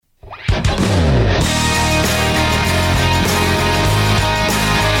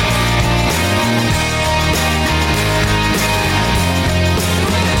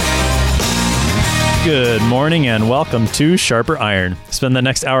Good morning and welcome to Sharper Iron. Spend the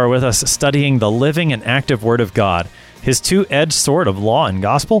next hour with us studying the living and active Word of God, His two-edged sword of law and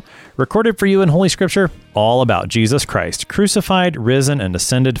gospel, recorded for you in Holy Scripture, all about Jesus Christ, crucified, risen, and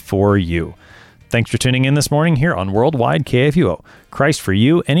ascended for you. Thanks for tuning in this morning here on Worldwide KFUO. Christ for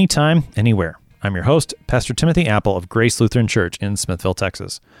you, anytime, anywhere. I'm your host, Pastor Timothy Apple of Grace Lutheran Church in Smithville,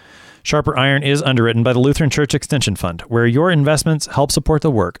 Texas. Sharper Iron is underwritten by the Lutheran Church Extension Fund, where your investments help support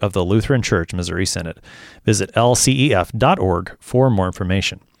the work of the Lutheran Church Missouri Synod. Visit lcef.org for more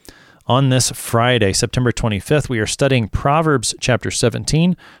information. On this Friday, September 25th, we are studying Proverbs chapter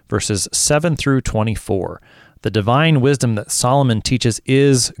 17, verses 7 through 24. The divine wisdom that Solomon teaches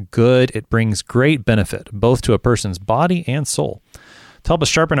is good. It brings great benefit, both to a person's body and soul. To help us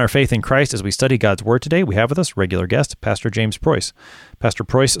sharpen our faith in Christ as we study God's Word today, we have with us regular guest, Pastor James Preuss. Pastor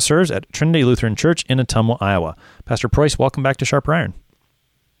Preuss serves at Trinity Lutheran Church in Ottumwa, Iowa. Pastor Preuss, welcome back to Sharper Iron.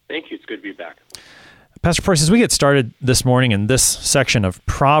 Thank you. It's good to be back. Pastor Preuss, as we get started this morning in this section of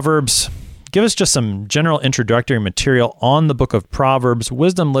Proverbs, give us just some general introductory material on the book of Proverbs,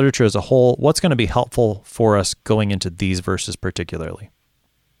 wisdom literature as a whole. What's going to be helpful for us going into these verses particularly?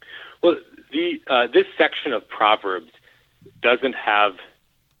 Well, this section of Proverbs doesn't have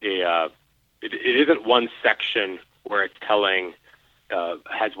it isn't one section where it's telling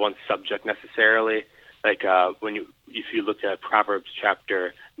has one subject necessarily. Like if you look at Proverbs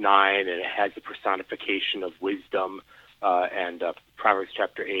chapter 9, and it has the personification of wisdom, and Proverbs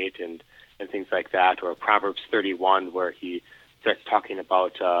chapter 8 and things like that, or Proverbs 31 where he starts talking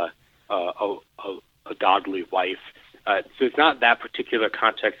about a godly wife. So it's not that particular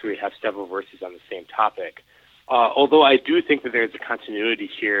context where we have several verses on the same topic. Although I do think that there's a continuity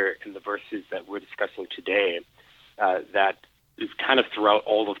here in the verses that we're discussing today that is kind of throughout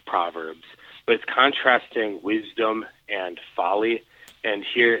all of Proverbs, but it's contrasting wisdom and folly. And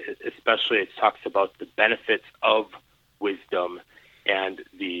here especially it talks about the benefits of wisdom and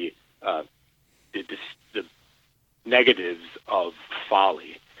the negatives of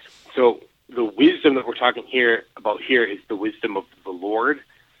folly. So the wisdom that we're talking about here is the wisdom of the Lord,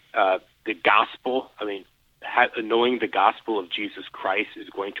 the gospel. I mean, knowing the gospel of Jesus Christ is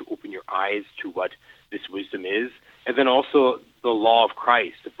going to open your eyes to what this wisdom is. And then also the law of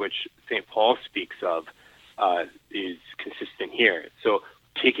Christ, of which St. Paul speaks of, is consistent here. So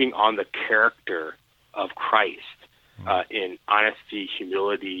taking on the character of Christ in honesty,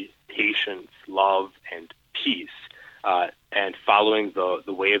 humility, patience, love, and peace, and following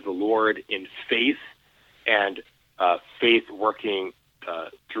the way of the Lord in faith, and faith working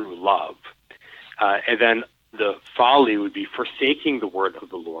through love. And then the folly would be forsaking the word of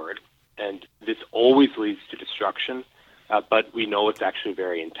the Lord, and this always leads to destruction, but we know it's actually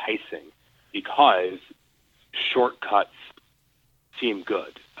very enticing because shortcuts seem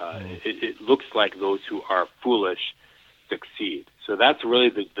good. It looks like those who are foolish succeed. So that's really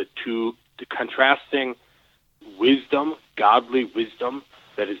the contrasting wisdom, godly wisdom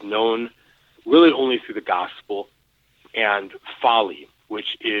that is known really only through the gospel, and folly,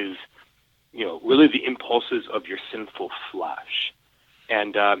 which is really the impulses of your sinful flesh.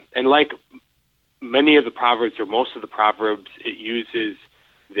 And like many of the Proverbs, or most of the Proverbs, it uses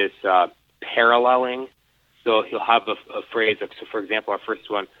this paralleling. So he'll have a phrase of, so for example, our first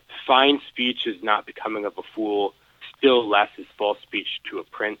one, fine speech is not becoming of a fool, still less is false speech to a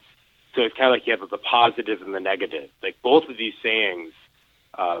prince. So it's kind of like you have the positive and the negative. Like both of these sayings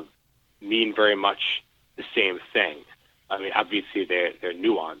mean very much the same thing. I mean, obviously they're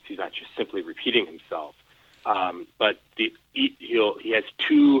nuanced. He's not just simply repeating himself. But he has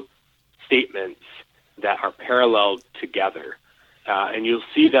two statements that are paralleled together. And you'll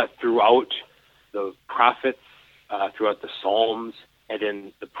see that throughout the prophets, throughout the Psalms, and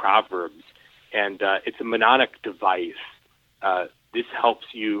in the Proverbs. And it's a mnemonic device. This helps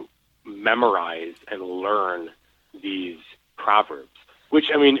you memorize and learn these Proverbs. Which,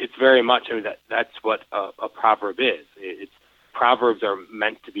 I mean, it's very much, that's what a proverb is. Proverbs are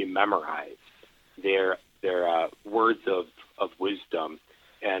meant to be memorized. They're words of wisdom,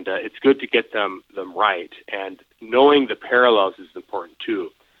 and it's good to get them right. And knowing the parallels is important,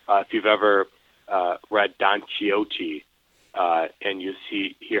 too. If you've ever read Don Quixote, and you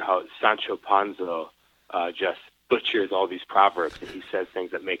hear how Sancho Panza just butchers all these proverbs, and he says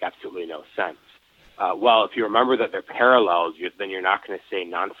things that make absolutely no sense. Well, if you remember that they're parallels, then you're not going to say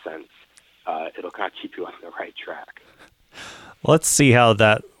nonsense. It'll kind of keep you on the right track. Let's see how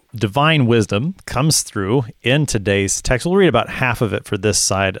that divine wisdom comes through in today's text. We'll read about half of it for this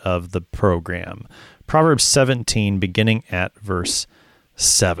side of the program. Proverbs 17, beginning at verse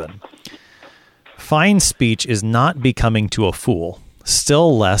 7. Fine speech is not becoming to a fool,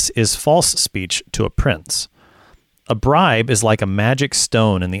 still less is false speech to a prince. A bribe is like a magic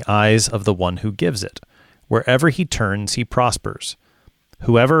stone in the eyes of the one who gives it. Wherever he turns, he prospers.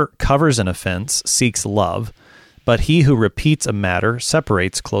 Whoever covers an offense seeks love, but he who repeats a matter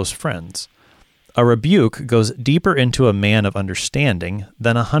separates close friends. A rebuke goes deeper into a man of understanding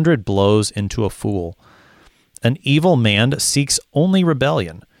than 100 blows into a fool. An evil man seeks only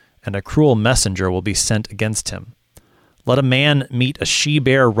rebellion, and a cruel messenger will be sent against him. Let a man meet a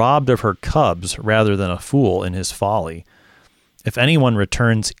she-bear robbed of her cubs rather than a fool in his folly. If anyone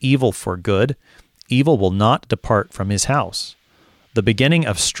returns evil for good, evil will not depart from his house. The beginning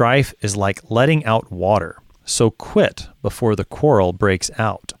of strife is like letting out water, so quit before the quarrel breaks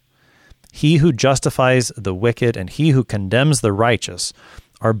out. He who justifies the wicked and he who condemns the righteous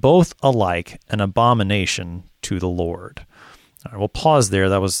are both alike an abomination to the Lord. All right, we'll pause there.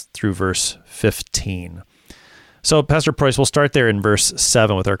 That was through verse 15. So, Pastor Preuss, we'll start there in verse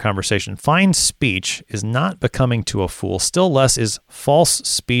 7 with our conversation. Fine speech is not becoming to a fool, still less is false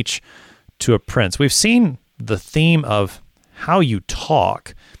speech to a prince. We've seen the theme of how you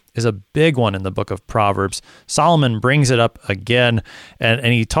talk is a big one in the book of Proverbs. Solomon brings it up again, and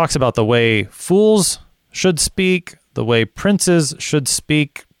he talks about the way fools should speak, the way princes should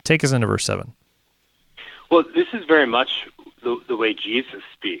speak. Take us into verse 7. Well, this is very much the way Jesus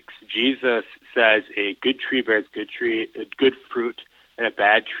speaks. Jesus says a good tree bears good fruit, and a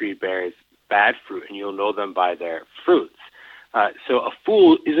bad tree bears bad fruit, and you'll know them by their fruits. So a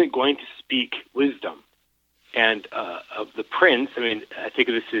fool isn't going to speak wisdom. And of the prince, I mean, I think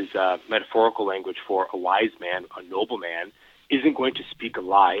of this as metaphorical language for a wise man, a noble man, isn't going to speak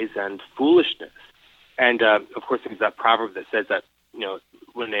lies and foolishness. And of course, there's that proverb that says that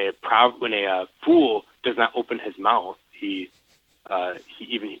when a fool does not open his mouth, a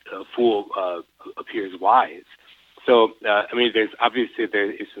fool appears wise. So I mean, there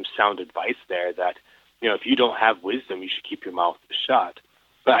is some sound advice there that if you don't have wisdom, you should keep your mouth shut.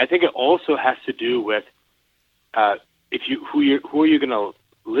 But I think it also has to do with who are you going to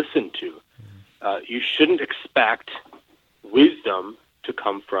listen to? You shouldn't expect wisdom to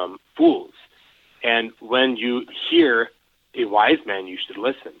come from fools. And when you hear a wise man, you should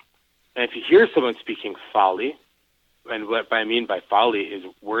listen. And if you hear someone speaking folly, and what I mean by folly is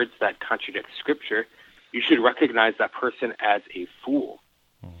words that contradict Scripture, you should recognize that person as a fool.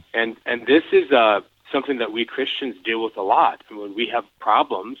 And this is something that we Christians deal with a lot. And when we have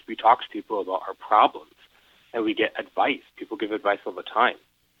problems, we talk to people about our problems, and we get advice. People give advice all the time.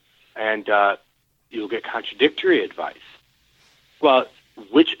 And you'll get contradictory advice. Well,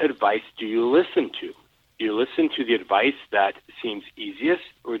 which advice do you listen to? Do you listen to the advice that seems easiest,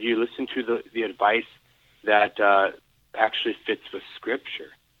 or do you listen to the advice that actually fits with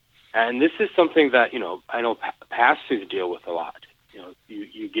Scripture? And this is something that, I know pastors deal with a lot.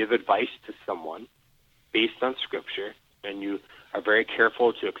 You give advice to someone based on Scripture, and you are very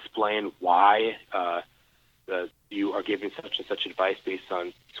careful to explain why you are giving such and such advice based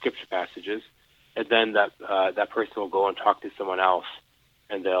on Scripture passages, and then that person will go and talk to someone else,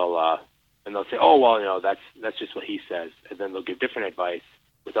 and they'll say, "Oh, well, that's just what he says," and then they'll give different advice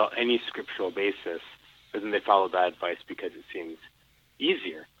without any scriptural basis, and then they follow that advice because it seems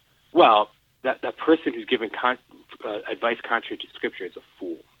easier. Well, that person who's giving advice contrary to Scripture is a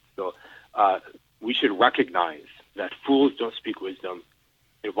fool. So we should recognize that fools don't speak wisdom,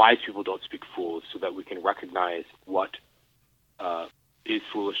 and wise people don't speak fools, so that we can recognize what is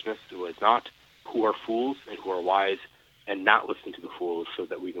foolishness and what is not, who are fools and who are wise, and not listen to the fools, so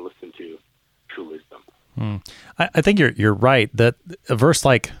that we can listen to true wisdom. I think you're right that a verse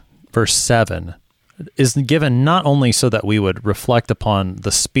like verse 7 is given not only so that we would reflect upon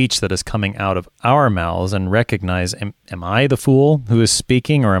the speech that is coming out of our mouths and recognize, am I the fool who is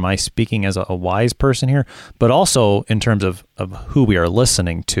speaking, or am I speaking as a wise person here? But also in terms of who we are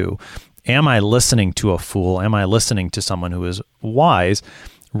listening to. Am I listening to a fool? Am I listening to someone who is wise?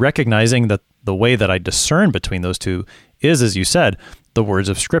 Recognizing that the way that I discern between those two is, as you said, the words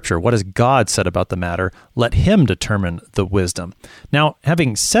of Scripture. What has God said about the matter? Let Him determine the wisdom. Now,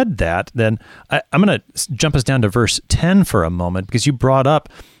 having said that, then I'm going to jump us down to verse 10 for a moment, because you brought up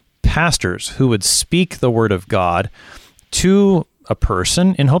pastors who would speak the word of God to a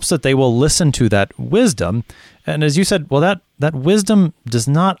person in hopes that they will listen to that wisdom. And as you said, well, that wisdom does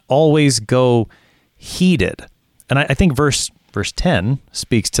not always go heeded. And I think verse 10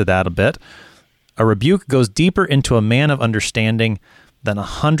 speaks to that a bit. A rebuke goes deeper into a man of understanding than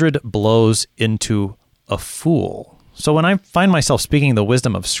 100 blows into a fool. So when I find myself speaking the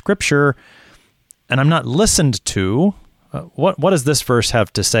wisdom of Scripture and I'm not listened to, what does this verse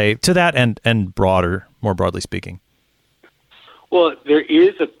have to say to that and more broadly speaking? Well, there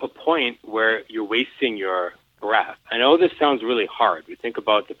is a point where you're wasting your breath. I know this sounds really hard. We think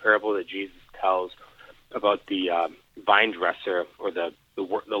about the parable that Jesus tells about the vine dresser or the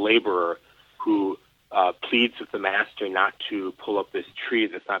laborer who pleads with the master not to pull up this tree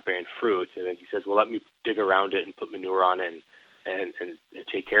that's not bearing fruit, and then he says, "Well, let me dig around it and put manure on it and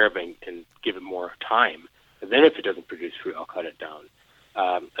take care of it and give it more time. And then if it doesn't produce fruit, I'll cut it down."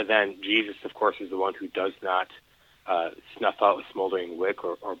 And then Jesus, of course, is the one who does not snuff out a smoldering wick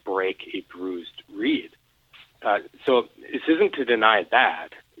or break a bruised reed. So this isn't to deny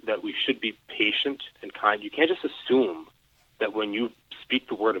that we should be patient and kind. You can't just assume that when you speak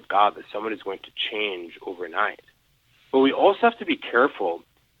the word of God that someone is going to change overnight. But we also have to be careful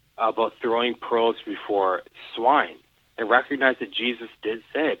about throwing pearls before swine and recognize that Jesus did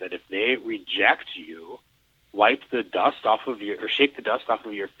say that if they reject you, wipe the dust off of or shake the dust off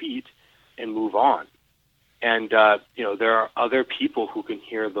of your feet and move on. And, there are other people who can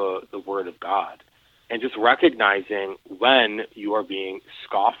hear the word of God. And just recognizing when you are being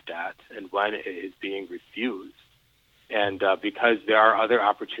scoffed at and when it is being refused. And because there are other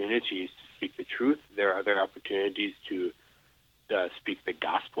opportunities to speak the truth, there are other opportunities to speak the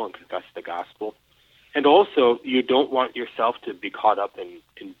gospel and confess the gospel. And also, you don't want yourself to be caught up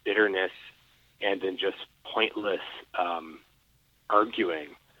in bitterness and in just pointless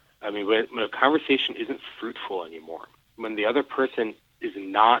arguing. I mean, when a conversation isn't fruitful anymore, when the other person is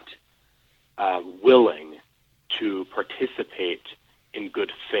not willing to participate in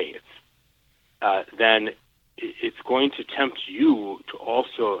good faith, then it's going to tempt you to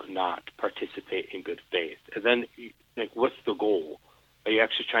also not participate in good faith. And then, what's the goal? Are you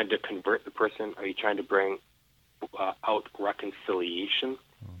actually trying to convert the person? Are you trying to bring out reconciliation?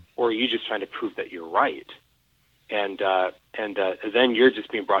 Or are you just trying to prove that you're right? And then you're just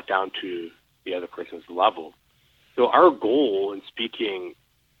being brought down to the other person's level. So our goal in speaking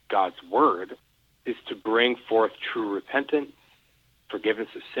God's word is to bring forth true repentance, forgiveness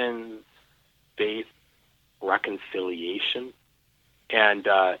of sins, faith, reconciliation. And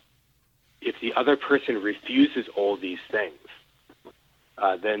if the other person refuses all these things,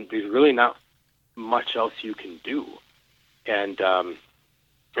 then there's really not much else you can do. And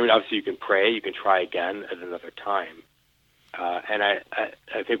obviously you can pray, you can try again at another time. And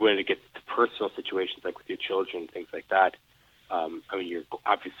I think when it gets to personal situations like with your children, things like that, you're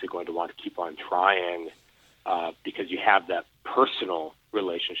obviously going to want to keep on trying because you have that personal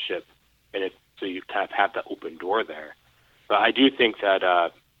relationship, and so you kind of have that open door there. But I do think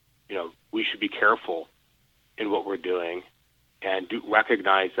that we should be careful in what we're doing and do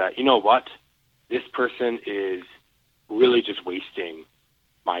recognize that, this person is really just wasting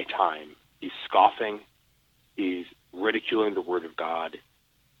my time. He's scoffing. He's ridiculing the word of God.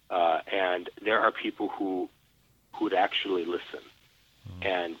 And there are people who would actually listen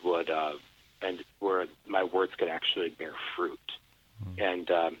and would and where my words could actually bear fruit. And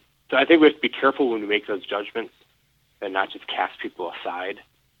so I think we have to be careful when we make those judgments and not just cast people aside.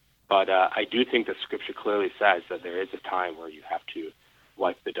 But I do think that Scripture clearly says that there is a time where you have to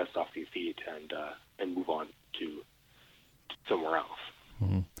wipe the dust off your feet and move on to somewhere else.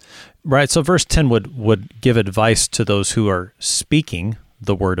 Mm-hmm. Right. So verse 10 would give advice to those who are speaking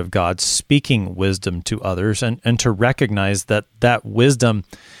the word of God, speaking wisdom to others, and to recognize that wisdom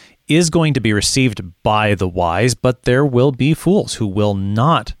is going to be received by the wise, but there will be fools who will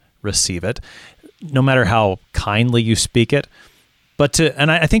not receive it, no matter how kindly you speak it.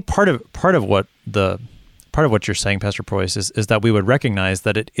 And I think part of what you're saying, Pastor Preuss, is that we would recognize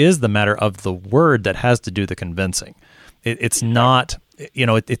that it is the matter of the word that has to do the convincing. It's not,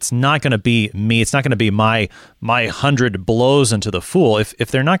 it's not going to be me. It's not going to be my 100 blows into the fool.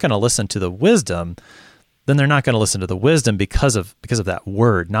 If they're not going to listen to the wisdom, then they're not going to listen to the wisdom because of that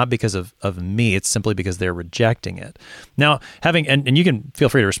word, not because of me. It's simply because they're rejecting it. Now, and you can feel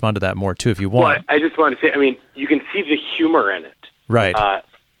free to respond to that more too if you want. Well, I just want to say, you can see the humor in it. Right.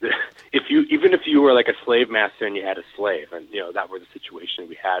 Even if you were like a slave master and you had a slave, and that was the situation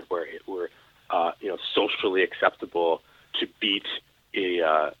we had where it were socially acceptable to beat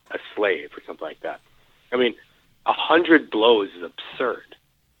a slave or something like that. 100 blows is absurd.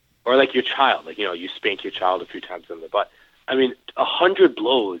 Or like your child, you spank your child a few times on the butt. 100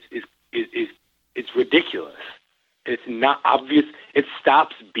 blows is it's ridiculous. It's not obvious. It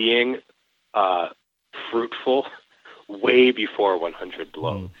stops being fruitful way before 100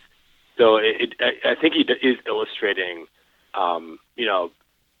 blows. So I think he is illustrating,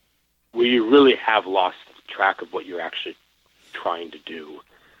 where you really have lost track of what you're actually trying to do,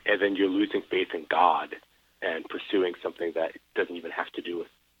 and then you're losing faith in God and pursuing something that doesn't even have to do with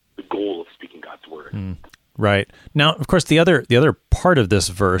the goal of speaking God's word. Right. Now, of course, the other part of this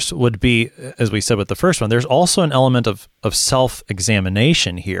verse would be, as we said with the first one, there's also an element of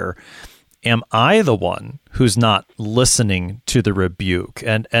self-examination here. Am I the one who's not listening to the rebuke,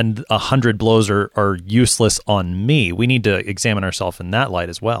 and 100 blows are useless on me? We need to examine ourselves in that light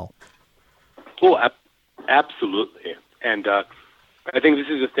as well. Oh, absolutely. And I think this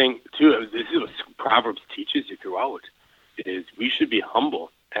is a thing, too. This is what Proverbs teaches you throughout, is we should be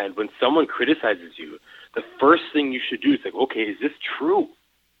humble. And when someone criticizes you, the first thing you should do is like, okay, is this true?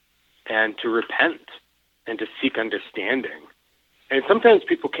 And to repent and to seek understanding. And sometimes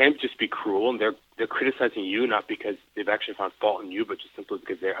people can just be cruel, and they're criticizing you not because they've actually found fault in you, but just simply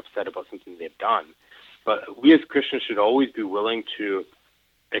because they're upset about something they've done. But we as Christians should always be willing to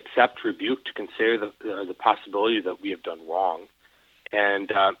accept rebuke, to consider the possibility that we have done wrong.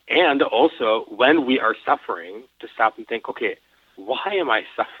 And also, when we are suffering, to stop and think, okay, why am I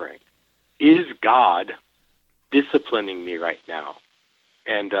suffering? Is God disciplining me right now?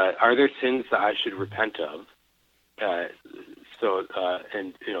 And are there sins that I should repent of?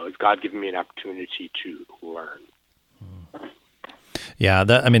 Is God giving me an opportunity to learn? Yeah,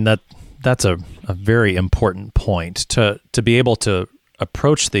 that's a very important point, to be able to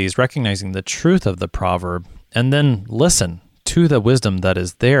approach these, recognizing the truth of the proverb, and then listen to the wisdom that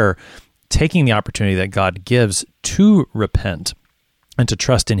is there, taking the opportunity that God gives to repent and to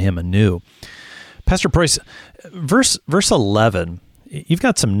trust in Him anew. Pastor Preuss, verse 11, you've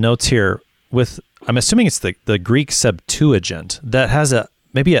got some notes here with, I'm assuming it's the Greek Septuagint that has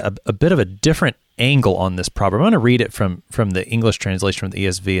maybe a bit of a different angle on this proverb. I'm going to read it from the English translation from the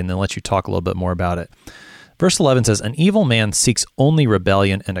ESV and then let you talk a little bit more about it. Verse 11 says, "An evil man seeks only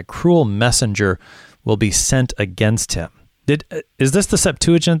rebellion, and a cruel messenger will be sent against him." Is this the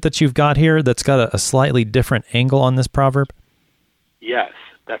Septuagint that you've got here that's got a slightly different angle on this proverb? Yes,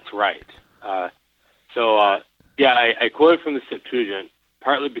 that's right. I quoted from the Septuagint,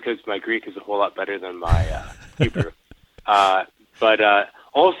 partly because my Greek is a whole lot better than my Hebrew, but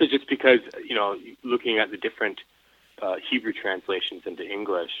also just because, looking at the different Hebrew translations into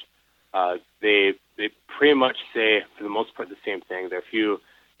English, they pretty much say, for the most part, the same thing.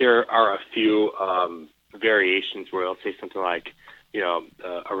 There are a few variations where it'll say something like,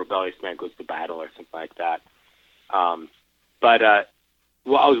 a rebellious man goes to battle or something like that. But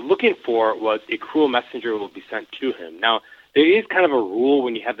what I was looking for was a cruel messenger will be sent to him. Now, there is kind of a rule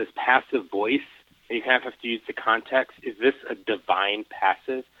when you have this passive voice, and you kind of have to use the context. Is this a divine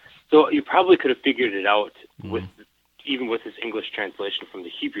passive? So you probably could have figured it out even with this English translation from the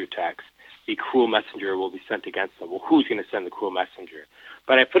Hebrew text. The cruel messenger will be sent against them. Well, who's going to send the cruel messenger?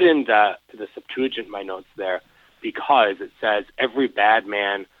 But I put in the Septuagint in my notes there because it says, every bad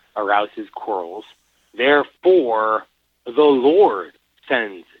man arouses quarrels. Therefore, the Lord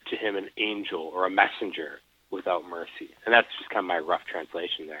sends to him an angel or a messenger without mercy. And that's just kind of my rough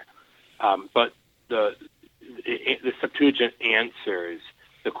translation there. But the Septuagint answers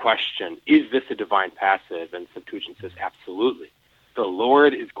the question, is this a divine passive? And Septuagint says, absolutely. The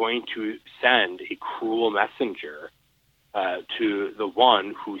Lord is going to send a cruel messenger to the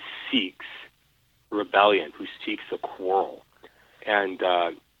one who seeks rebellion, who seeks a quarrel. And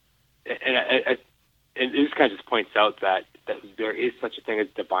this kind of just points out that there is such a thing as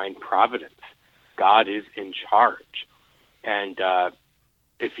divine providence. God is in charge. And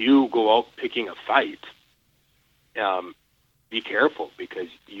if you go out picking a fight, be careful, because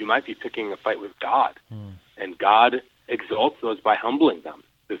you might be picking a fight with God. And God exalts those by humbling them.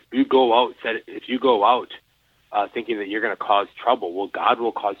 If you go out thinking that you're going to cause trouble, well, God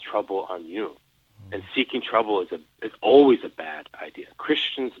will cause trouble on you. And seeking trouble is always a bad idea.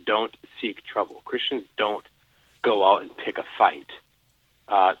 Christians don't seek trouble. Christians don't go out and pick a fight.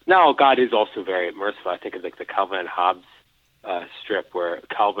 Now, God is also very merciful. I think of like the Calvin and Hobbes strip where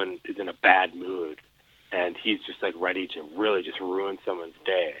Calvin is in a bad mood and he's just like ready to really just ruin someone's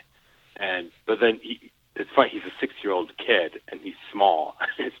day. But then it's funny, he's a 6-year-old kid and he's small.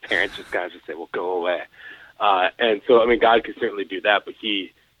 His parents just kind of just say, well, go away. And so, God could certainly do that, but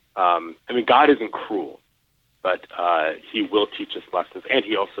God isn't cruel, but he will teach us lessons, and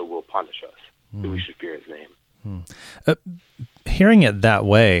he also will punish us. So we should fear his name. Hearing it that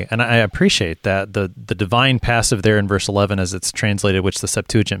way, and I appreciate that, the divine passive there in verse 11 as it's translated, which the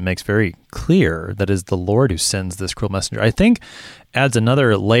Septuagint makes very clear, that is the Lord who sends this cruel messenger, I think adds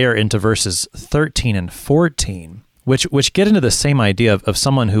another layer into verses 13 and 14, which get into the same idea of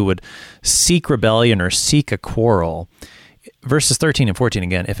someone who would seek rebellion or seek a quarrel. Verses 13 and 14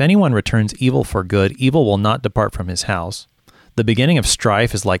 again, "If anyone returns evil for good, evil will not depart from his house. The beginning of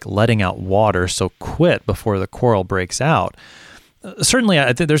strife is like letting out water, so quit before the quarrel breaks out." certainly,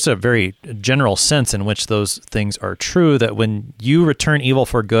 I think there's a very general sense in which those things are true, that when you return evil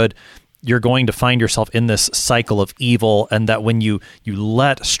for good, you're going to find yourself in this cycle of evil, and that when you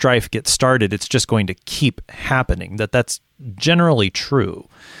let strife get started, it's just going to keep happening. That's generally true.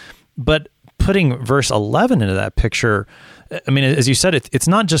 But putting verse 11 into that picture, I mean, as you said, it's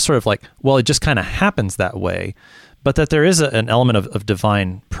not just sort of like, well, it just kind of happens that way, but that there is an element of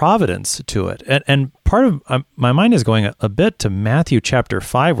divine providence to it. And part of my mind is going a bit to Matthew chapter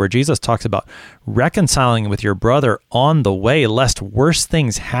 5, where Jesus talks about reconciling with your brother on the way, lest worse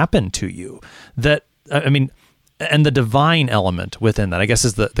things happen to you. That, I mean, and the divine element within that, I guess,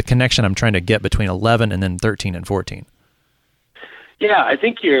 is the connection I'm trying to get between 11 and then 13 and 14. Yeah, I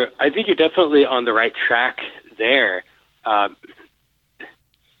think you're definitely on the right track there.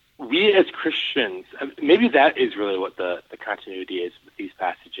 We as Christians, maybe that is really what the continuity is with these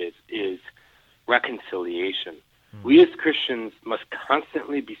passages, is reconciliation. We as Christians must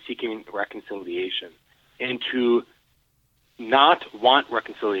constantly be seeking reconciliation, and to not want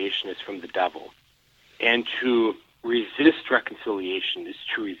reconciliation is from the devil, and to resist reconciliation is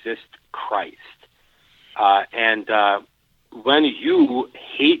to resist Christ. When you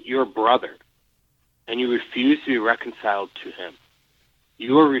hate your brother and you refuse to be reconciled to him,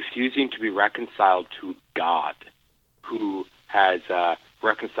 you are refusing to be reconciled to God, who has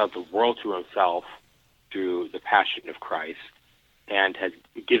reconciled the world to himself through the passion of Christ and has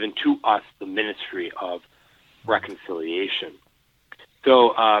given to us the ministry of reconciliation.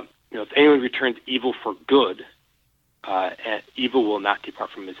 So, if anyone returns evil for good, and evil will not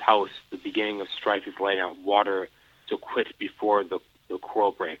depart from his house. The beginning of strife is laying out water, so quit before the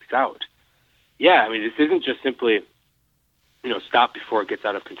quarrel breaks out. Yeah, I mean, this isn't just simply, stop before it gets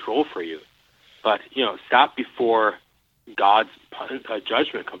out of control for you, but, stop before God's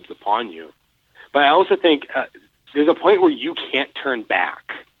judgment comes upon you. But I also think there's a point where you can't turn back.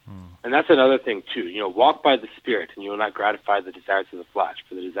 And that's another thing, too. Walk by the Spirit, and you will not gratify the desires of the flesh.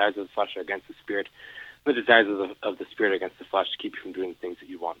 For the desires of the flesh are against the Spirit, the desires of the Spirit against the flesh to keep you from doing the things that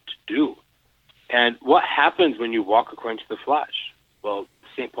you want to do. And what happens when you walk according to the flesh? Well,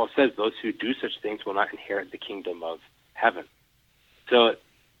 St. Paul says those who do such things will not inherit the kingdom of heaven. So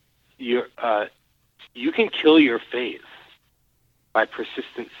you can kill your faith by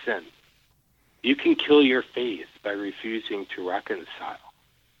persistent sin. You can kill your faith by refusing to reconcile.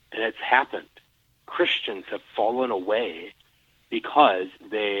 And it's happened. Christians have fallen away because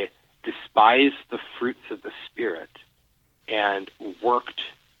they despised the fruits of the Spirit and worked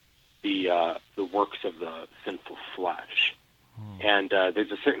the works of the sinful flesh. And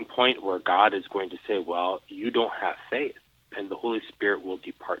there's a certain point where God is going to say, well, you don't have faith, and the Holy Spirit will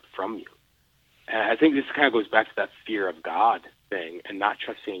depart from you. And I think this kind of goes back to that fear of God thing, and not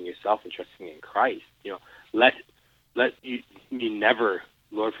trusting in yourself and trusting in Christ. Let you never,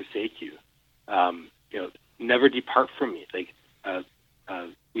 Lord, forsake you. Never depart from me.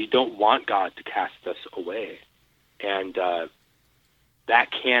 We don't want God to cast us away, and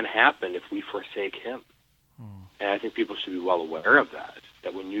that can happen if we forsake Him. And I think people should be well aware of that.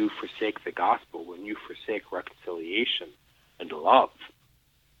 That when you forsake the gospel, when you forsake reconciliation and love,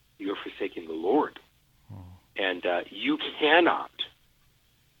 you are forsaking the Lord. And you cannot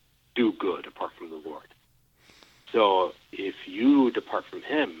do good apart from the Lord. So if you depart from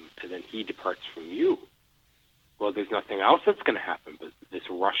Him and then He departs from you, well, there's nothing else that's going to happen but this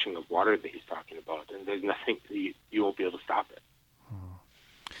rushing of water that he's talking about. And there's nothing, you won't be able to stop it.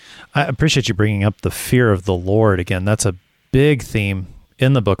 I appreciate you bringing up the fear of the Lord again. That's a big theme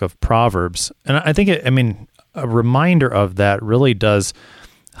in the book of Proverbs. And I think, a reminder of that really does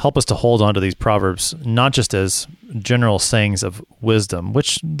help us to hold on to these Proverbs, not just as general sayings of wisdom,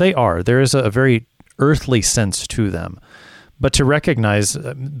 which they are. There is a very earthly sense to them, but to recognize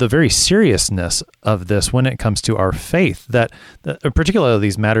the very seriousness of this when it comes to our faith, that particularly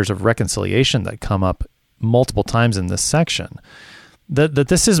these matters of reconciliation that come up multiple times in this section, that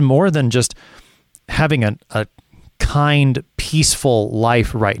this is more than just having a kind, peaceful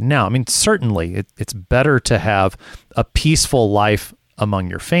life right now. I mean, certainly it's better to have a peaceful life among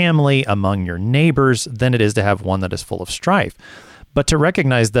your family, among your neighbors, than it is to have one that is full of strife. But to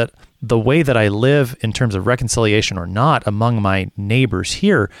recognize that the way that I live in terms of reconciliation or not among my neighbors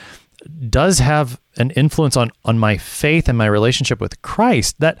here does have an influence on my faith and my relationship with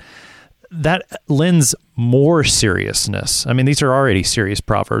Christ, that lends more seriousness. I mean, these are already serious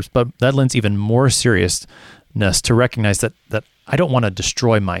Proverbs, but that lends even more seriousness to recognize that I don't want to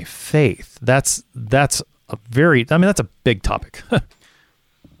destroy my faith. That's a big topic.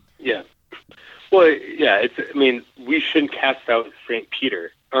 Yeah. Well, yeah, we shouldn't cast out St.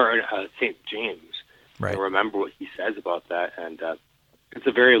 Peter or St. James. Right. And remember what he says about that. And it's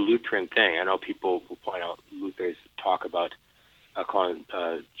a very Lutheran thing. I know people will point out Luther's talk about calling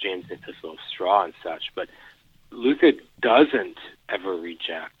James the Epistle of straw and such, but Luther doesn't ever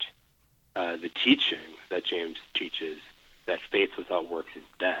reject the teaching that James teaches, that faith without works is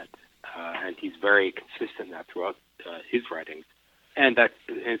dead. And he's very consistent in that throughout his writings. And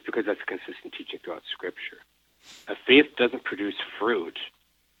it's because that's a consistent teaching throughout Scripture. If faith doesn't produce fruit,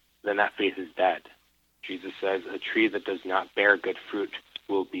 then that faith is dead. Jesus says a tree that does not bear good fruit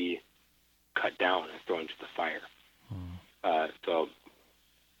will be cut down and thrown into the fire.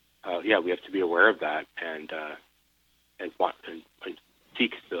 We have to be aware of that and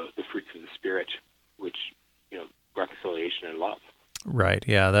seek the fruits of the Spirit, which, reconciliation and love. Right.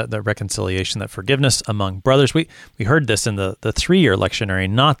 Yeah. That reconciliation, that forgiveness among brothers. We heard this in the 3-year lectionary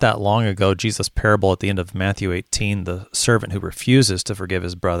not that long ago. Jesus' parable at the end of Matthew 18, the servant who refuses to forgive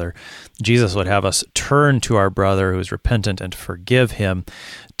his brother. Jesus would have us turn to our brother who is repentant and forgive him,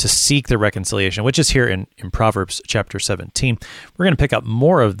 to seek the reconciliation, which is here in Proverbs chapter 17. We're going to pick up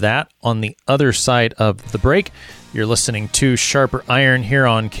more of that on the other side of the break. You're listening to Sharper Iron here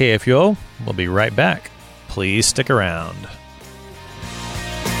on KFUO. We'll be right back. Please stick around.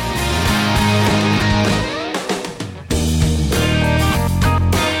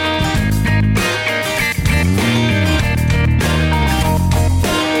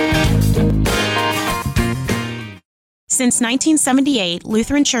 Since 1978,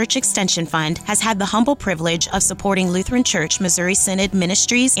 Lutheran Church Extension Fund has had the humble privilege of supporting Lutheran Church Missouri Synod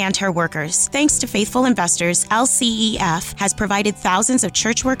ministries and her workers. Thanks to faithful investors, LCEF has provided thousands of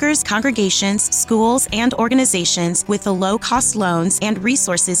church workers, congregations, schools, and organizations with the low-cost loans and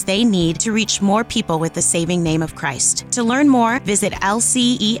resources they need to reach more people with the saving name of Christ. To learn more, visit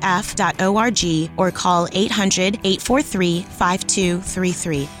lcef.org or call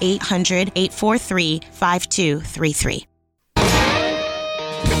 800-843-5233, 800-843-5233.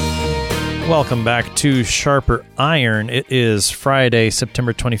 Welcome back to Sharper Iron. It is Friday,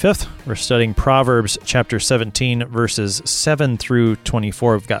 September 25th. We're studying Proverbs chapter 17, verses 7 through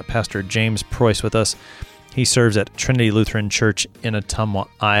 24. We've got Pastor James Preuss with us. He serves at Trinity Lutheran Church in Ottumwa,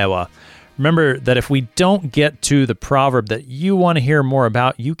 Iowa. Remember that if we don't get to the proverb that you want to hear more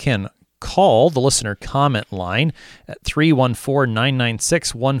about, you can call the listener comment line at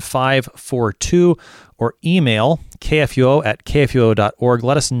 314-996-1542 or email kfuo@kfuo.org.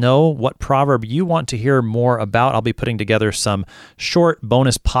 Let us know what proverb you want to hear more about. I'll be putting together some short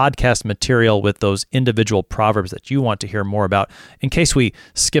bonus podcast material with those individual proverbs that you want to hear more about in case we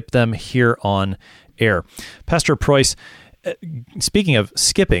skip them here on air. Pastor Preuss, speaking of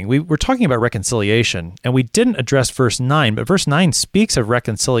skipping, we were talking about reconciliation, and we didn't address verse 9, but verse 9 speaks of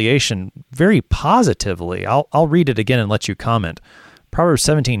reconciliation very positively. I'll read it again and let you comment. Proverbs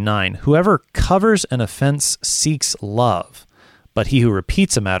 17:9, whoever covers an offense seeks love, but he who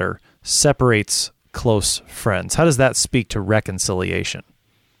repeats a matter separates close friends. How does that speak to reconciliation?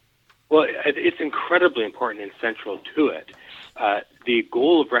 Well, it's incredibly important and central to it. The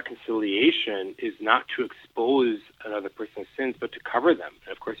goal of reconciliation is not to expose another person's sins, but to cover them.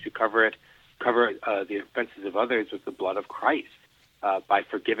 And of course, you cover the offenses of others with the blood of Christ by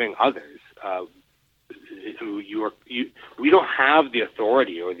forgiving others. We don't have the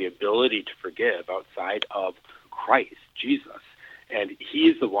authority or the ability to forgive outside of Christ, Jesus. And he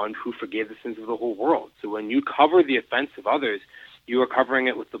is the one who forgave the sins of the whole world. So when you cover the offense of others, you are covering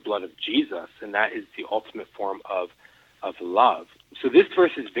it with the blood of Jesus, and that is the ultimate form of love. So this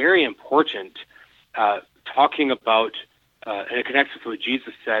verse is very important, talking about, and it connects with what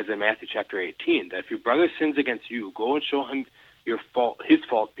Jesus says in Matthew chapter 18, that if your brother sins against you, go and show him his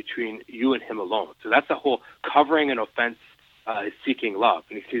fault between you and him alone. So that's the whole covering an offense is seeking love.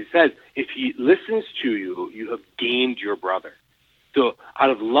 And he says, if he listens to you, you have gained your brother. So out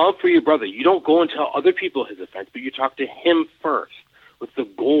of love for your brother, you don't go and tell other people his offense, but you talk to him first with the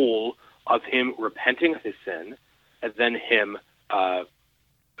goal of him repenting of his sin, and then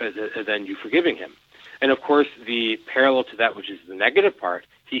then you forgiving him. And of course, the parallel to that, which is the negative part,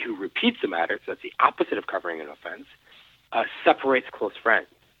 he who repeats the matter, so that's the opposite of covering an offense, separates close friends.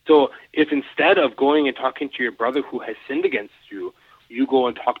 So if instead of going and talking to your brother who has sinned against you, you go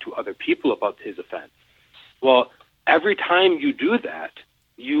and talk to other people about his offense, well, every time you do that,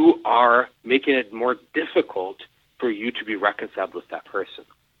 you are making it more difficult for you to be reconciled with that person.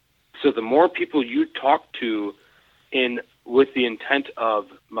 So the more people you talk to with the intent of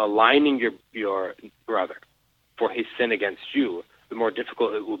maligning your brother for his sin against you, the more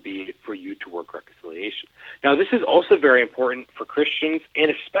difficult it will be for you to work reconciliation. Now, this is also very important for Christians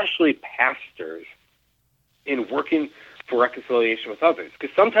and especially pastors in working for reconciliation with others,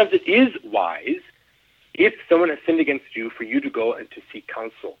 because sometimes it is wise if someone has sinned against you, for you to go and to seek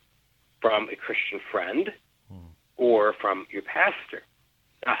counsel from a Christian friend or from your pastor.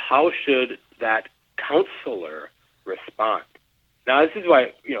 Now, how should that counselor respond? Now, this is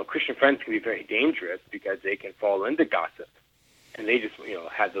why, Christian friends can be very dangerous, because they can fall into gossip, and they just,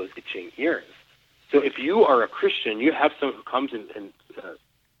 have those itching ears. So if you are a Christian, you have someone who comes and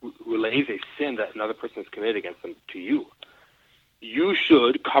relays a sin that another person has committed against them to you. You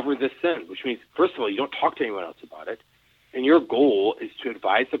should cover this sin, which means, first of all, you don't talk to anyone else about it, and your goal is to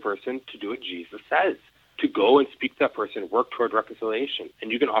advise the person to do what Jesus says, to go and speak to that person, work toward reconciliation.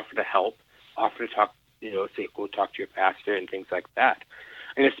 And you can offer to help, offer to talk, say, go talk to your pastor and things like that.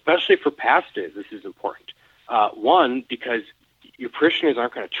 And especially for pastors, this is important. One, because your parishioners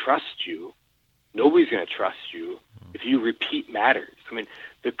aren't going to trust you. Nobody's going to trust you if you repeat matters. I mean,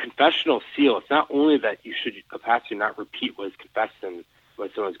 the confessional seal, it's not only that a pastor not repeat what is confessed when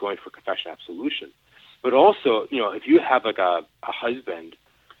someone's going for confession absolution, but also, if you have like a husband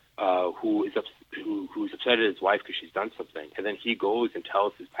who's upset at his wife because she's done something, and then he goes and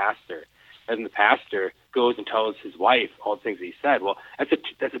tells his pastor, and the pastor goes and tells his wife all the things that he said, well, that's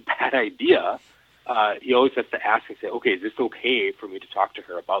a bad idea. He always has to ask and say, okay, is this okay for me to talk to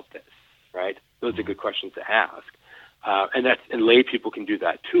her about this, right? Those are good questions to ask. And lay people can do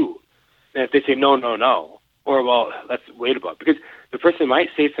that too. And if they say no, or well, let's wait about it, because the person might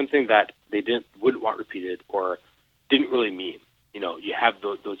say something that they wouldn't want repeated or didn't really mean. You have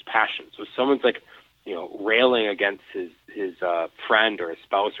those passions. So someone's like, railing against his friend or his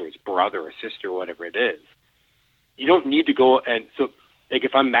spouse or his brother or sister or whatever it is. You don't need to go and so like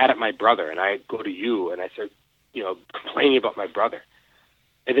if I'm mad at my brother and I go to you and I start, complaining about my brother,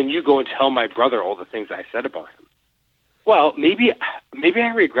 and then you go and tell my brother all the things I said about him. Well, maybe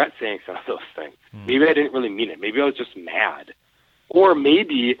I regret saying some of those things. Maybe I didn't really mean it. Maybe I was just mad. Or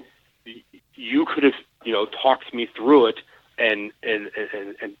maybe you could have, talked me through it and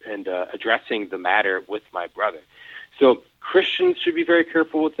addressing the matter with my brother. So Christians should be very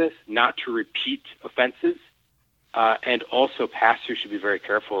careful with this, not to repeat offenses. And also pastors should be very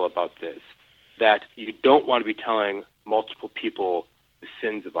careful about this, that you don't want to be telling multiple people the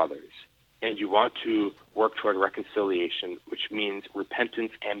sins of others. And you want to work toward reconciliation, which means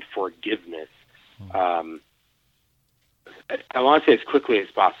repentance and forgiveness. I want to say as quickly as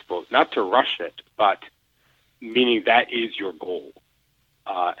possible, not to rush it, but meaning that is your goal.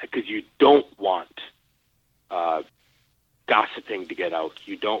 Because you don't want gossiping to get out.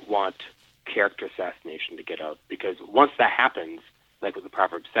 You don't want character assassination to get out. Because once that happens, like what the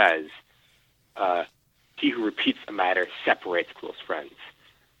proverb says, he who repeats a matter separates close friends.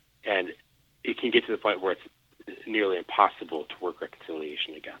 And it can get to the point where it's nearly impossible to work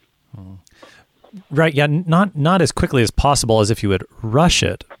reconciliation again. Right, yeah, not as quickly as possible as if you would rush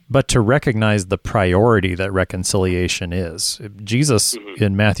it, but to recognize the priority that reconciliation is. Jesus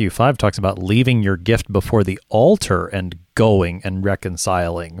in Matthew 5 talks about leaving your gift before the altar and going and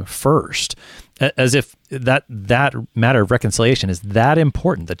reconciling first, as if that matter of reconciliation is that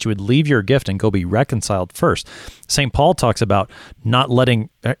important, that you would leave your gift and go be reconciled first. St. Paul talks about not letting,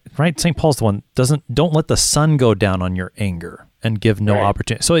 right? St. Paul's the one, don't let the sun go down on your anger and give no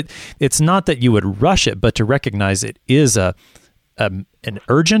opportunity. So it's not that you would rush it, but to recognize it is an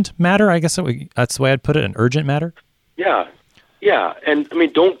urgent matter, I guess that's the way I'd put it, an urgent matter. Yeah. And I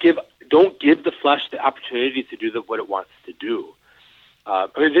mean, don't give the flesh the opportunity to do what it wants to do. I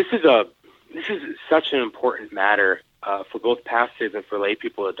mean, this is such an important matter for both pastors and for lay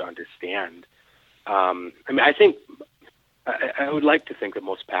people to understand. I mean, I think I would like to think that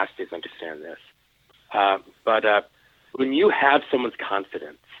most pastors understand this, but when you have someone's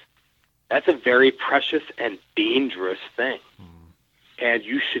confidence, that's a very precious and dangerous thing, and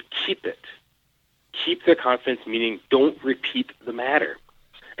you should keep it. Keep their confidence, meaning don't repeat the matter.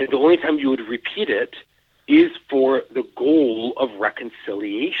 And the only time you would repeat it is for the goal of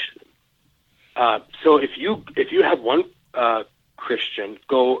reconciliation. So if you have one Christian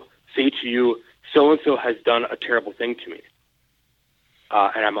go say to you, so-and-so has done a terrible thing to me,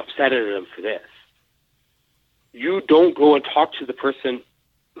 and I'm upset at him for this, you don't go and talk to the person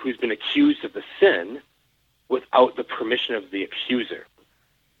who's been accused of the sin without the permission of the accuser.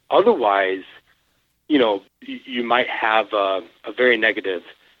 Otherwise, you might have a very negative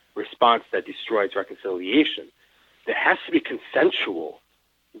response that destroys reconciliation. It has to be consensual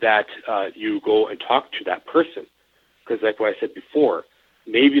that you go and talk to that person. Because like what I said before,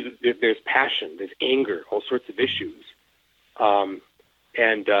 maybe there's passion, there's anger, all sorts of issues. And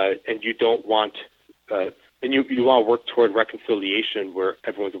you don't want... And you want to work toward reconciliation where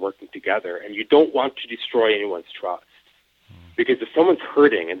everyone's working together, and you don't want to destroy anyone's trust. Because if someone's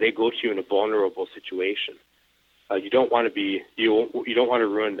hurting and they go to you in a vulnerable situation, you don't want to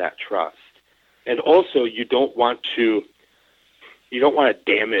ruin that trust. And also, you don't want to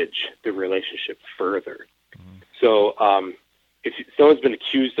damage the relationship further. Mm-hmm. So, if someone's been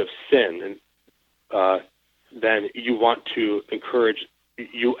accused of sin, and then you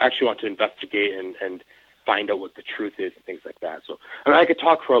actually want to investigate and find out what the truth is and things like that. So, I could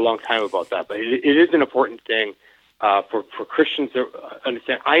talk for a long time about that, but it is an important thing for Christians to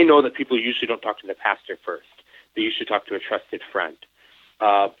understand. I know that people usually don't talk to the pastor first. They usually talk to a trusted friend.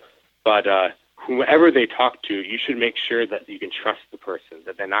 But whomever they talk to, you should make sure that you can trust the person,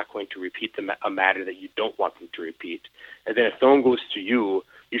 that they're not going to repeat a matter that you don't want them to repeat. And then if someone goes to you,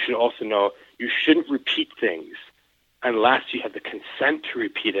 you should also know you shouldn't repeat things unless you have the consent to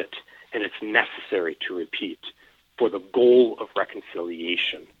repeat it and it's necessary to repeat for the goal of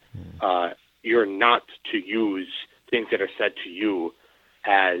reconciliation. You're not to use things that are said to you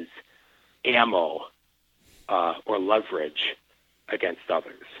as ammo or leverage against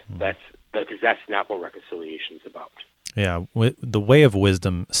others. Because that's not what reconciliation is about. Yeah, the way of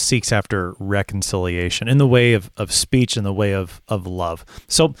wisdom seeks after reconciliation in the way of speech, in the way of love.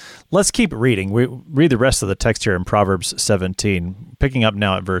 So let's keep reading. We read the rest of the text here in Proverbs 17, picking up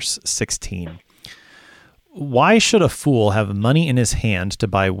now at verse 16. Why should a fool have money in his hand to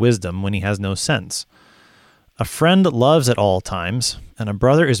buy wisdom when he has no sense? A friend loves at all times, and a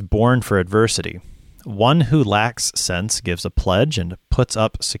brother is born for adversity. One who lacks sense gives a pledge and puts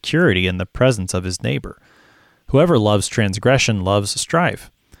up security in the presence of his neighbor. Whoever loves transgression loves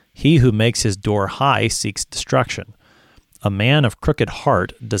strife. He who makes his door high seeks destruction. A man of crooked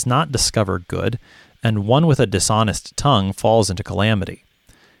heart does not discover good, and one with a dishonest tongue falls into calamity.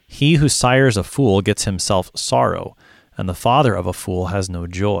 He who sires a fool gets himself sorrow, and the father of a fool has no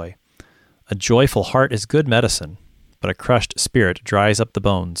joy. A joyful heart is good medicine, but a crushed spirit dries up the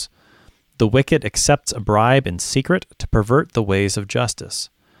bones. The wicked accepts a bribe in secret to pervert the ways of justice.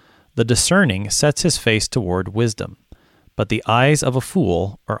 The discerning sets his face toward wisdom, but the eyes of a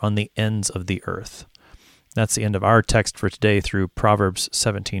fool are on the ends of the earth. That's the end of our text for today through Proverbs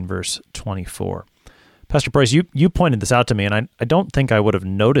 17, verse 24. Pastor Price, you pointed this out to me, and I don't think I would have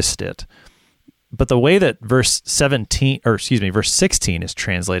noticed it. But the way that verse 16 is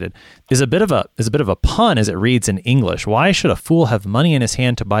translated is a bit of a pun as it reads in English. Why should a fool have money in his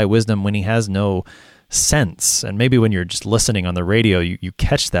hand to buy wisdom when he has no sense? And maybe when you're just listening on the radio, you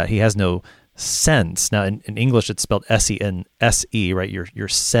catch that he has no sense. Now in English it's spelled S-E-N-S-E, right? Your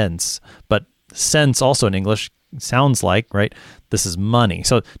sense, but sense also in English sounds like, right? This is money.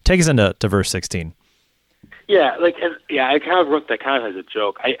 So take us into verse 16. Yeah, I kind of wrote that kind of as a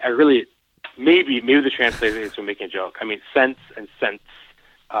joke. I really. Maybe the translators were making a joke. I mean, sense and sense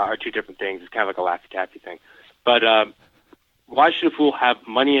are two different things. It's kind of like a Laffy-Taffy thing. But why should a fool have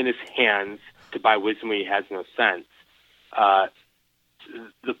money in his hands to buy wisdom when he has no sense?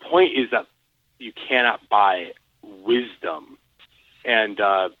 The point is that you cannot buy wisdom. And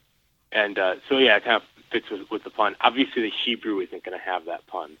so, yeah, it kind of fits with the pun. Obviously, the Hebrew isn't going to have that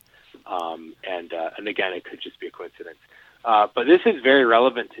pun. And again, it could just be a coincidence. But this is very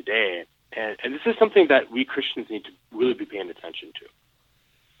relevant today. And this is something that we Christians need to really be paying attention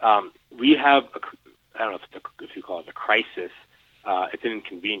to. We have, I don't know if you call it a crisis, it's an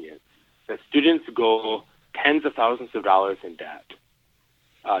inconvenience, that students go tens of thousands of dollars in debt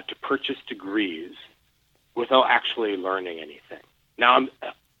to purchase degrees without actually learning anything. Now,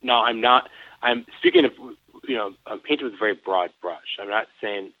 I'm speaking of, I'm painting with a very broad brush. I'm not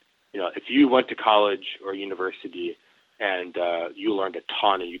saying, if you went to college or university and you learned a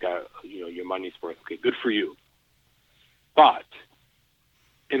ton and you got, your money's worth, okay, good for you. But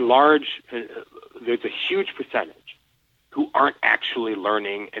in large, there's a huge percentage who aren't actually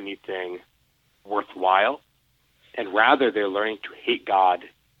learning anything worthwhile, and rather they're learning to hate God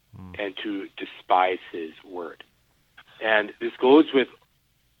and to despise his word. And this goes with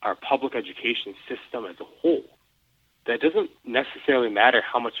our public education system as a whole. That doesn't necessarily matter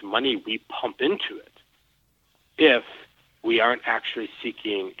how much money we pump into it if we aren't actually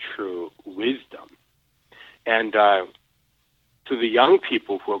seeking true wisdom. And so the young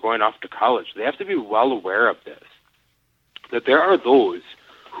people who are going off to college, they have to be well aware of this, that there are those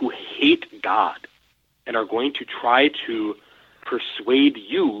who hate God and are going to try to persuade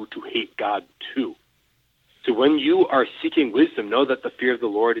you to hate God too. So when you are seeking wisdom, know that the fear of the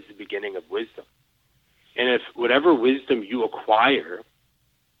Lord is the beginning of wisdom. And if whatever wisdom you acquire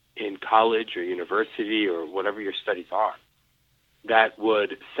in college or university or whatever your studies are, that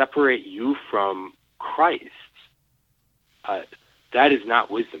would separate you from Christ, that is not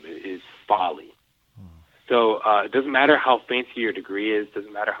wisdom. It is folly. So it doesn't matter how fancy your degree is,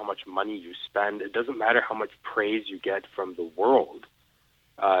 doesn't matter how much money you spend, it doesn't matter how much praise you get from the world.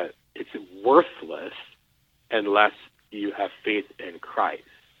 It's worthless unless you have faith in Christ.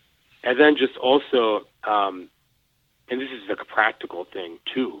 And then just also, and this is like a practical thing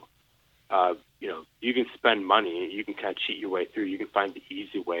too, you can spend money, you can kind of cheat your way through, you can find the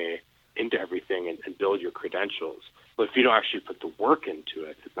easy way into everything and build your credentials. But if you don't actually put the work into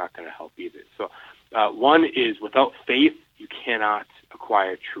it, it's not going to help either. So one is, without faith, you cannot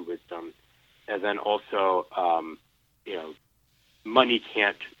acquire true wisdom. And then also, money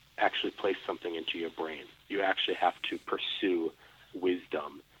can't actually place something into your brain. You actually have to pursue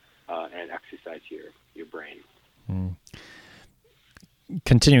wisdom and exercise your brain.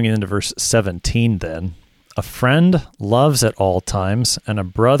 Continuing into verse 17 then, a friend loves at all times, and a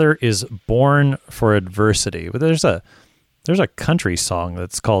brother is born for adversity. But there's a country song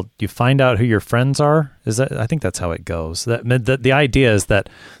that's called "You Find Out Who Your Friends Are." I think that's how it goes. The idea is that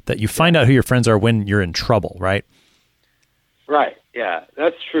you find out who your friends are when you're in trouble, right? Right. Yeah,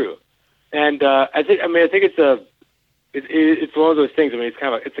 that's true. And I think it's one of those things. I mean,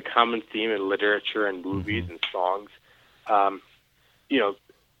 it's a common theme in literature and movies and songs.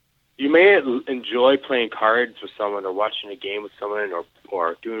 You may enjoy playing cards with someone or watching a game with someone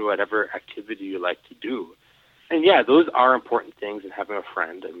or doing whatever activity you like to do. And yeah, those are important things in having a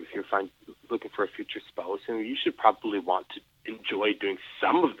friend. And if you're looking for a future spouse, you should probably want to enjoy doing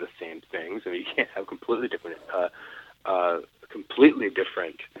some of the same things. I mean, you can't have completely different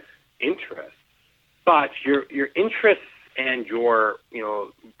interests. But your interests and your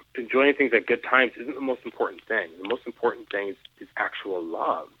enjoying things at good times isn't the most important thing. The most important thing is actual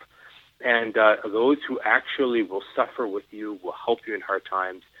love. And those who actually will suffer with you, will help you in hard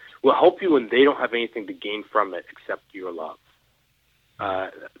times, will help you when they don't have anything to gain from it except your love.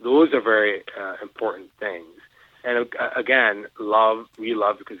 Those are very important things. And again, we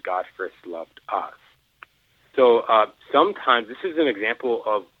love because God first loved us. So sometimes this is an example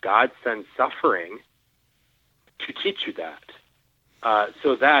of God sends suffering to teach you that,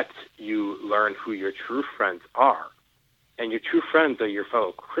 so that you learn who your true friends are. And your true friends are your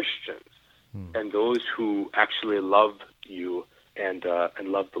fellow Christians and those who actually love you and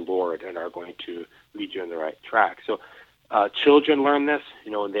love the Lord and are going to lead you on the right track. So children learn this,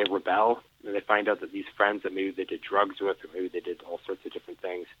 when they rebel, and they find out that these friends that maybe they did drugs with, or maybe they did all sorts of different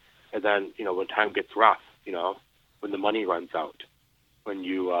things. And then, when time gets rough, when the money runs out, when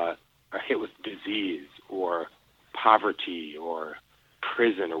you are hit with disease or poverty or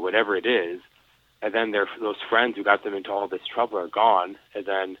prison or whatever it is, and then those friends who got them into all this trouble are gone, and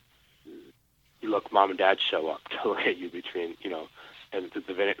then look, mom and dad show up to look at you between, and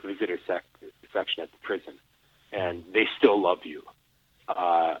the visitor section at the prison, and they still love you.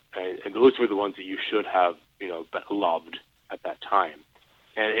 And those were the ones that you should have, loved at that time.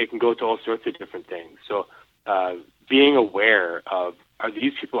 And it can go to all sorts of different things. So being aware of, are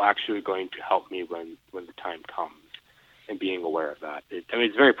these people actually going to help me when the time comes? And being aware of that.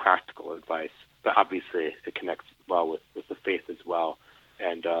 It's very practical advice, but obviously it connects well with the faith as well.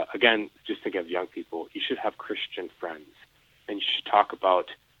 And again, just think of young people, you should have Christian friends, and you should talk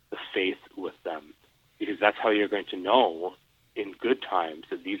about the faith with them, because that's how you're going to know in good times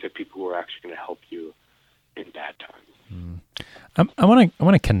that these are people who are actually going to help you in bad times. I want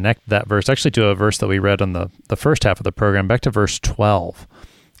to connect that verse actually to a verse that we read on the first half of the program, back to verse 12.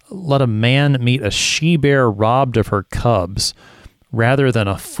 Let a man meet a she-bear robbed of her cubs rather than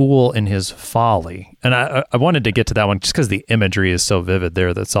a fool in his folly. And I wanted to get to that one just because the imagery is so vivid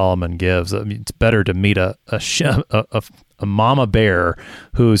there that Solomon gives. I mean, it's better to meet a mama bear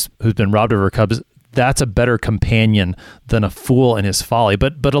who's been robbed of her cubs. That's a better companion than a fool in his folly.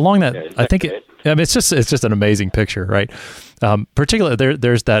 But along that, I think it's just an amazing picture, right? Particularly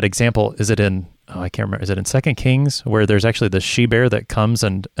there's that example. Is it in? I can't remember. Is it in 2 Kings where there's actually the she-bear that comes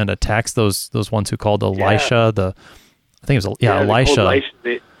and attacks those ones who called Elisha? I think it was Elisha.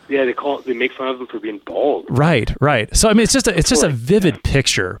 They make fun of them for being bald. Right. So it's just a vivid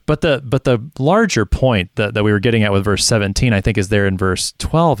picture. But the larger point that we were getting at with verse 17, I think, is there in verse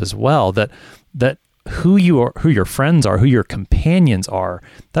 12 as well. That who your friends are, who your companions are,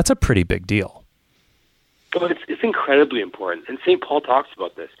 that's a pretty big deal. Well, it's incredibly important, and St. Paul talks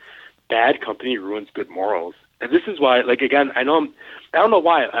about this. Bad company ruins good morals, and this is why. Like again, I don't know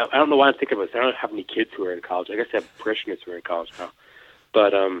why I'm thinking about this. I don't have any kids who are in college. I guess I have parishioners who are in college now,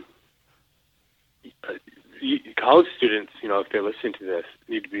 but college students, if they're listening to this,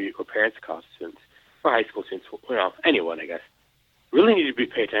 need to be, or parents of college students, or high school students, anyone, I guess, really need to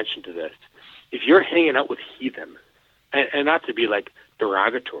pay attention to this. If you're hanging out with heathen, and not to be like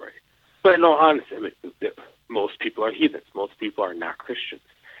derogatory, But no, honestly, I mean, most people are heathens. Most people are not Christians.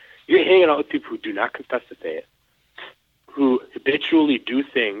 You're hanging out with people who do not confess the faith, who habitually do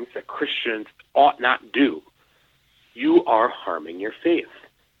things that Christians ought not do. You are harming your faith.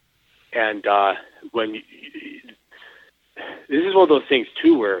 And this is one of those things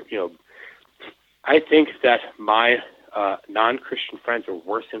too, where I think that my non-Christian friends are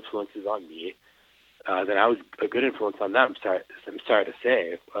worse influences on me than I was a good influence on them. I'm sorry to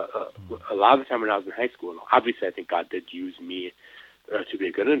say. A lot of the time when I was in high school, and obviously I think God did use me to be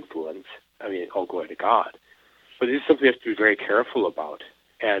a good influence. I mean, all glory to God. But this is something we have to be very careful about.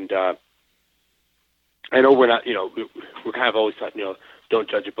 And I know we're not, we're kind of always taught, don't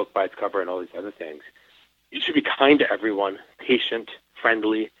judge a book by its cover and all these other things. You should be kind to everyone, patient,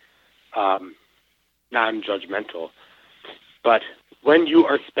 friendly, non-judgmental. But when you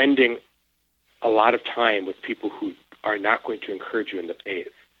are spending a lot of time with people who are not going to encourage you in the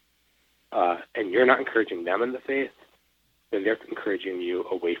faith, and you're not encouraging them in the faith, then they're encouraging you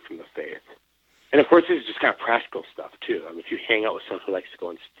away from the faith. And of course, this is just kind of practical stuff too. I mean, if you hang out with someone who likes to go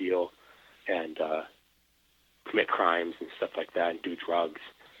and steal and commit crimes and stuff like that and do drugs,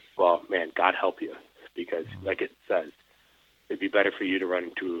 well, man, God help you, because like it says, it'd be better for you to run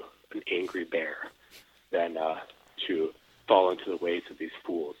into an angry bear than to fall into the ways of these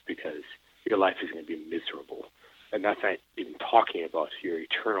fools, because your life is going to be miserable. And that's not even talking about your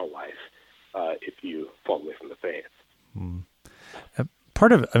eternal life if you fall away from the faith.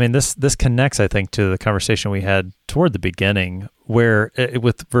 Part of, this connects, I think, to the conversation we had toward the beginning, where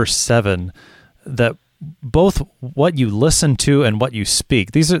with verse 7, that both what you listen to and what you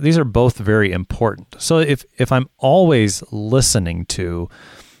speak, these are both very important. So if I'm always listening to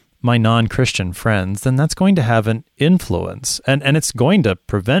my non-Christian friends, then that's going to have an influence, and it's going to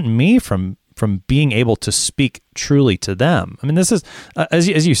prevent me from being able to speak truly to them. I mean, this is,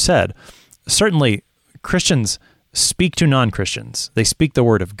 as you said, certainly Christians speak to non-Christians. They speak the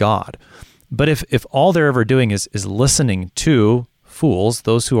word of God. But if all they're ever doing is listening to fools,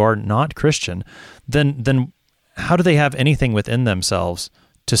 those who are not Christian, then how do they have anything within themselves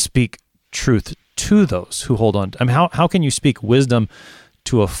to speak truth to those who hold on? I mean, how can you speak wisdom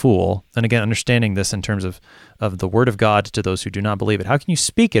to a fool? And again, understanding this in terms of the word of God to those who do not believe it. How can you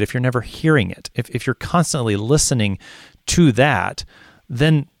speak it if you're never hearing it? If you're constantly listening to that,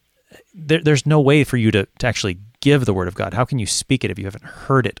 then there's no way for you to actually give the word of God. How can you speak it if you haven't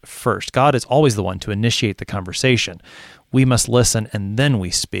heard it first? God is always the one to initiate the conversation. We must listen and then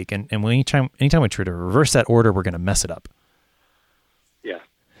we speak. And anytime we try to reverse that order, we're going to mess it up. Yeah.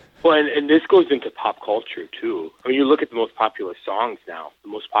 Well, and this goes into pop culture too. I mean, you look at the most popular songs now, the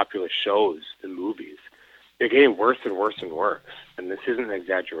most popular shows and movies, they're getting worse and worse and worse. And this isn't an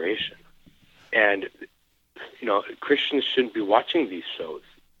exaggeration. And, Christians shouldn't be watching these shows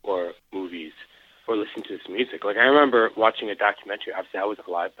or movies or listening to this music. Like, I remember watching a documentary. Obviously, I wasn't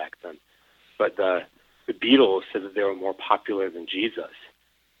alive back then, but the Beatles said that they were more popular than Jesus,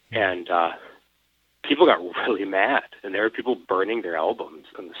 and people got really mad, and there were people burning their albums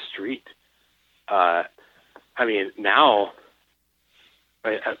on the street. Now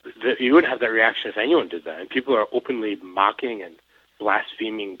you wouldn't have that reaction if anyone did that, and people are openly mocking and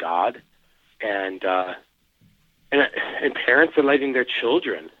blaspheming God, and parents are letting their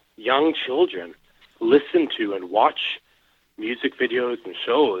children, young children, listen to and watch music videos and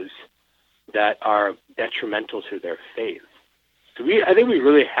shows that are detrimental to their faith. So I think we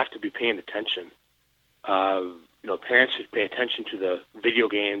really have to be paying attention. Parents should pay attention to the video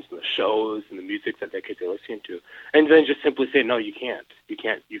games and the shows and the music that their kids are listening to, and then just simply say, no, you can't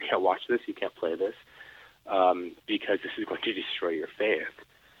watch this, you can't play this, because this is going to destroy your faith.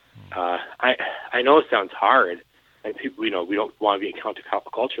 I know it sounds hard, and people, we don't want to be in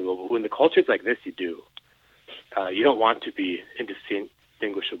counterculture, but when the culture's like this, you do. You don't want to be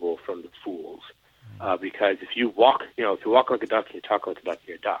indistinguishable from the fools, because if you walk like a duck and you talk like a duck,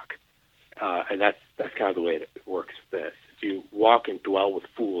 you're a duck, and that's kind of the way it works with this. If you walk and dwell with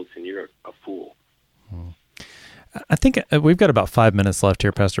fools, then you're a fool. I think we've got about 5 minutes left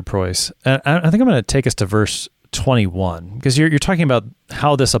here, Pastor Preuss. I think I'm going to take us to verse 21, because you're talking about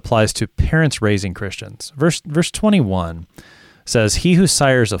how this applies to parents raising Christians. Verse 21 says, "He who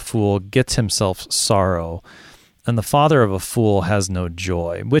sires a fool gets himself sorrow, and the father of a fool has no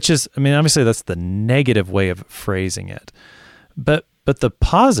joy," which is, obviously that's the negative way of phrasing it. But the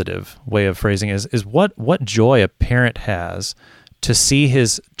positive way of phrasing it is what joy a parent has to see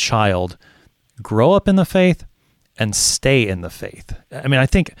his child grow up in the faith and stay in the faith. I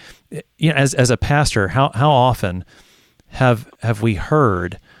think, as a pastor, how often have we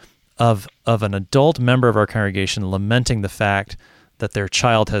heard of an adult member of our congregation lamenting the fact that their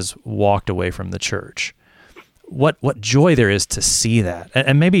child has walked away from the church. What joy there is to see that.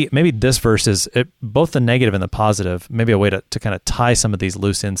 And maybe this verse is both the negative and the positive, maybe a way to kind of tie some of these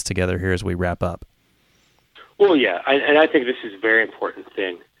loose ends together here as we wrap up. Well, yeah, and I think this is a very important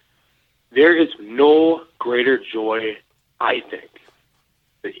thing. There is no greater joy, I think,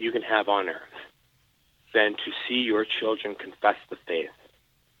 that you can have on earth than to see your children confess the faith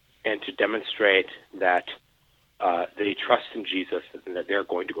and to demonstrate that they trust in Jesus and that they're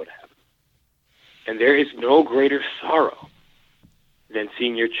going to go to heaven. And there is no greater sorrow than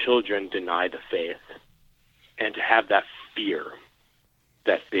seeing your children deny the faith and to have that fear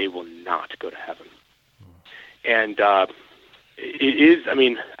that they will not go to heaven. And it is, I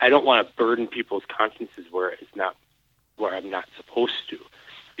mean, I don't want to burden people's consciences where I'm not supposed to,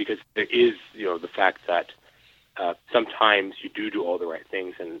 because there is, the fact that sometimes you do all the right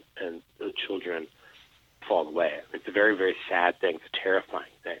things and the children fall away. It's a very, very sad thing. It's a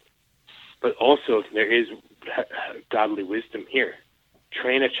terrifying thing. But also, there is godly wisdom here.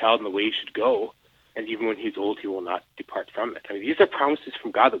 Train a child in the way he should go, and even when he's old, he will not depart from it. I mean, these are promises from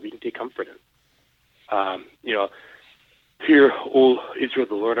God that we can take comfort in. Hear, O Israel,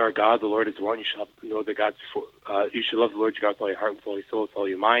 the Lord our God, the Lord is one. You shall know the God. You shall love the Lord your God with all your heart, with all your soul, with all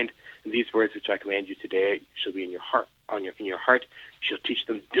your mind. And these words which I command you today shall be in your heart. In your heart, you shall teach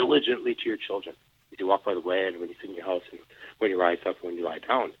them diligently to your children, as you walk by the way, and when you sit in your house, and when you rise up, and when you lie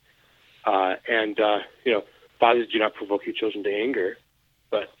down. Fathers, do not provoke your children to anger,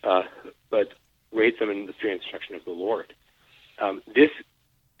 but raise them in the fear and instruction of the Lord. This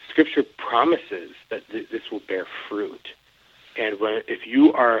Scripture promises that this will bear fruit. And if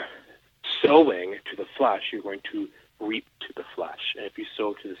you are sowing to the flesh, you're going to reap to the flesh. And if you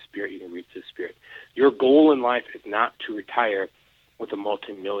sow to the Spirit, you can reap to the Spirit. Your goal in life is not to retire with a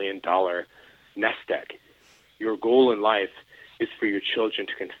multi-million-dollar nest egg. Your goal in life is for your children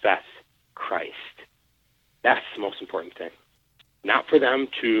to confess Christ. That's the most important thing. Not for them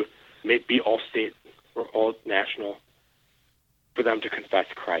to be all state or all national, for them to confess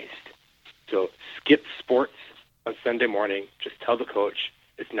Christ. So skip sports on Sunday morning. Just tell the coach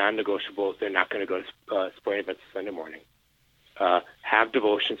it's non-negotiable. They're not going to go to sporting events Sunday morning. Have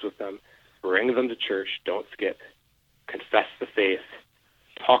devotions with them. Bring them to church. Don't skip. Confess the faith.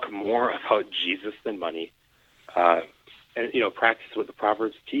 Talk more about Jesus than money. And practice what the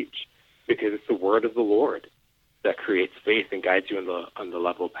Proverbs teach, because it's the word of the Lord that creates faith and guides you on the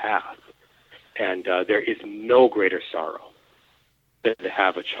level path. And there is no greater sorrow than to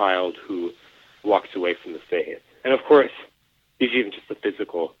have a child who walks away from the faith. And of course, there's even just a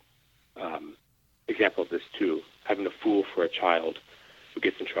physical example of this too. Having a fool for a child who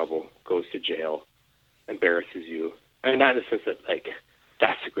gets in trouble, goes to jail, embarrasses you. And not in the sense that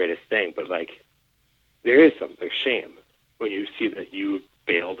that's the greatest thing, but there is something shame when you see that you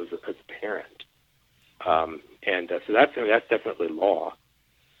failed as a parent. So that's definitely law.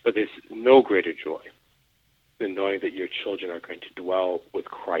 But there's no greater joy than knowing that your children are going to dwell with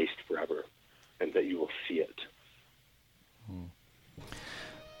Christ forever and that you will see it.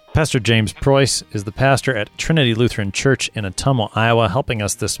 Pastor James Preuss is the pastor at Trinity Lutheran Church in Ottumwa, Iowa, helping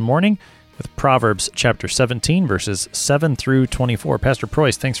us this morning with Proverbs chapter 17, verses 7 through 24. Pastor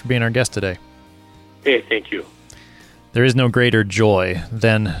Preuss, thanks for being our guest today. Hey, thank you. There is no greater joy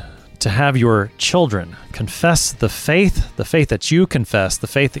than to have your children confess the faith that you confess, the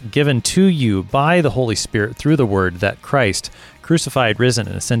faith given to you by the Holy Spirit through the Word, that Christ, crucified, risen,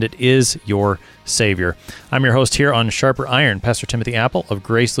 and ascended, is your Savior. I'm your host here on Sharper Iron, Pastor Timothy Apple of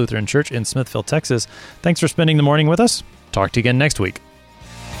Grace Lutheran Church in Smithville, Texas. Thanks for spending the morning with us. Talk to you again next week.